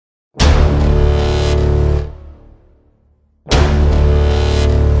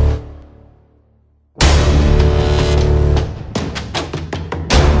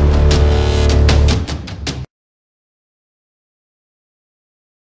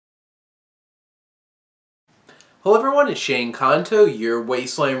Hello everyone, it's Shane Kanto, your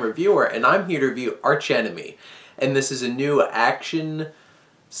Wasteland reviewer, and I'm here to review Archenemy. And this is a new action,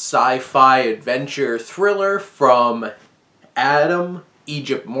 sci-fi, adventure thriller from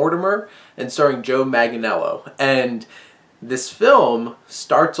Egypt Mortimer, and starring Joe Manganiello. And this film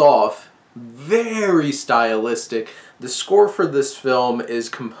starts off very stylistic. The score for this film is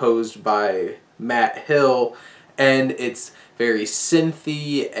composed by Matt Hill, and it's very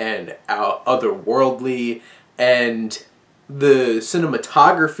synthy and otherworldly. And the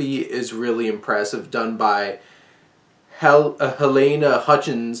cinematography is really impressive, done by Helena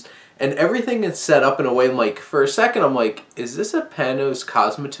Hutchins, and everything is set up in a way, like, for a second I'm like, is this a Panos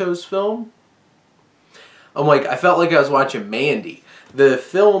Cosmatos film? I felt like I was watching Mandy. The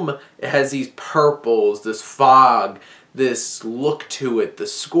film has these purples, this fog, this look to it, the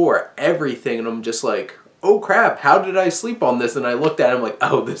score, everything, and I'm just like, oh crap, how did I sleep on this? And I looked at it, I'm like,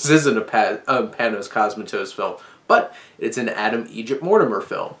 oh, this isn't a Panos Cosmatos film, but it's an Egypt Mortimer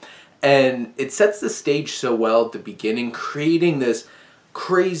film. And it sets the stage so well at the beginning, creating this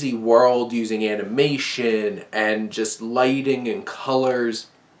crazy world using animation and just lighting and colors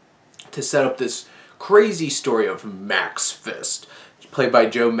to set up this crazy story of Max Fist, played by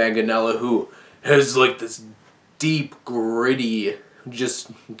Joe Manganiello, who has like this deep grittiness,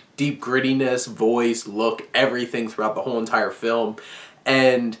 voice, look, everything throughout the whole entire film.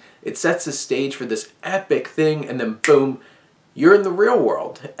 And it sets the stage for this epic thing, and then boom, you're in the real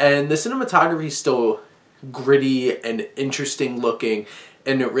world. And the cinematography is still gritty and interesting looking,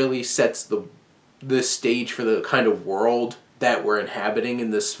 and it really sets the stage for the kind of world that we're inhabiting in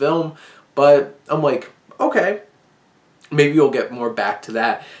this film. But I'm like, okay, maybe we'll get more back to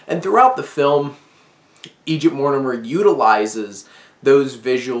that. And throughout the film, Egypt Mortimer utilizes those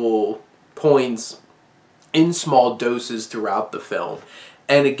visual points in small doses throughout the film,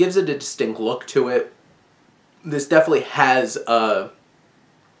 and it gives it a distinct look to it. This definitely has a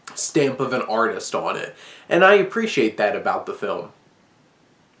stamp of an artist on it, and I appreciate that about the film.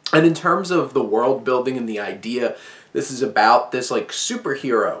 And in terms of the world building and the idea, this is about this like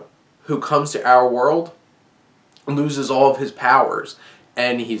superhero who comes to our world, loses all of his powers,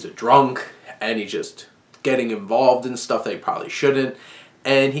 and he's a drunk, and he's just getting involved in stuff that he probably shouldn't,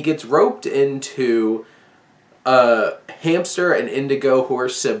 and he gets roped into Hamster and Indigo, who are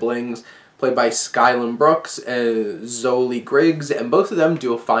siblings, played by Skyland Brooks and Zoe Griggs, and both of them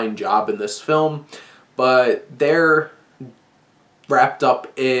do a fine job in this film, but they're wrapped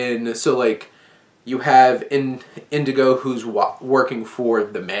up in, so like, you have Indigo, who's working for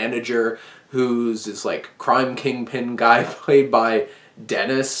the manager, who's this like crime kingpin guy played by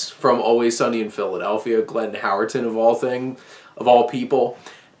Dennis from Always Sunny in Philadelphia, Glenn Howerton of all people.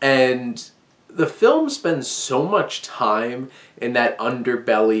 And the film spends so much time in that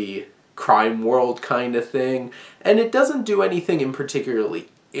underbelly crime world kind of thing, and it doesn't do anything in particularly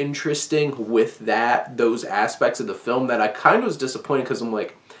interesting with those aspects of the film, that I kind of was disappointed, because I'm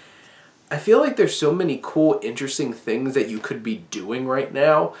like, I feel like there's so many cool, interesting things that you could be doing right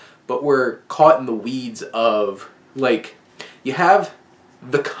now, but we're caught in the weeds of, like, you have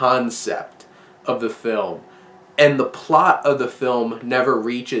the concept of the film, and the plot of the film never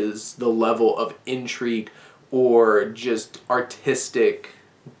reaches the level of intrigue or just artistic,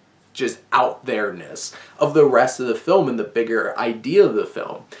 just out-there-ness of the rest of the film and the bigger idea of the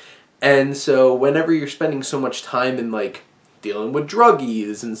film. And so whenever you're spending so much time in, like, dealing with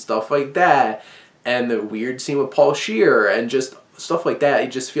druggies and stuff like that, and the weird scene with Paul Scheer and just stuff like that, I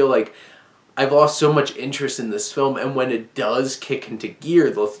just feel like I've lost so much interest in this film. And when it does kick into gear,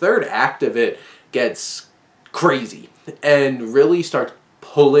 the third act of it gets crazy and really starts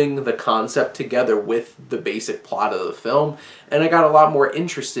pulling the concept together with the basic plot of the film, and I got a lot more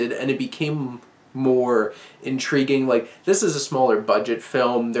interested, and it became more intriguing. Like, this is a smaller budget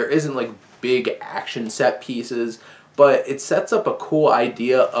film, there isn't like big action set pieces, but it sets up a cool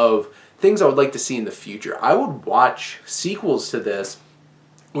idea of things I would like to see in the future. I would watch sequels to this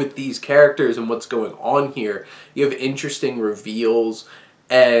with these characters and what's going on here. You have interesting reveals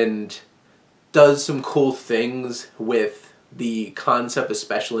and does some cool things with the concept,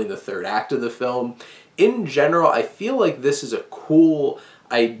 especially in the third act of the film. In general, I feel like this is a cool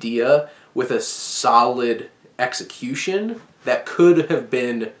idea with a solid execution that could have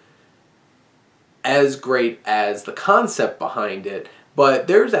been as great as the concept behind it, but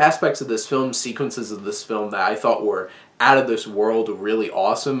there's aspects of this film, sequences of this film, that I thought were out of this world, really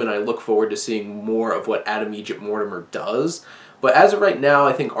awesome, and I look forward to seeing more of what Egypt Mortimer does. But as of right now,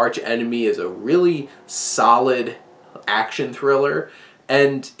 I think Archenemy is a really solid action thriller,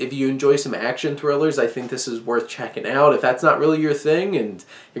 and if you enjoy some action thrillers, I think this is worth checking out. If that's not really your thing and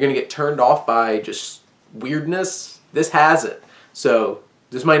you're going to get turned off by just weirdness, this has it. So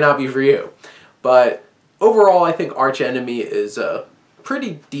this might not be for you. But overall, I think Archenemy is a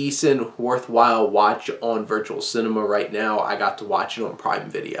pretty decent, worthwhile watch on virtual cinema right now. I got to watch it on Prime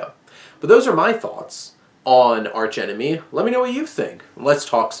Video. But those are my thoughts on Archenemy. Let me know what you think. Let's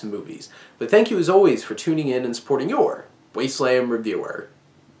talk some movies. But thank you as always for tuning in and supporting your Wasteland reviewer.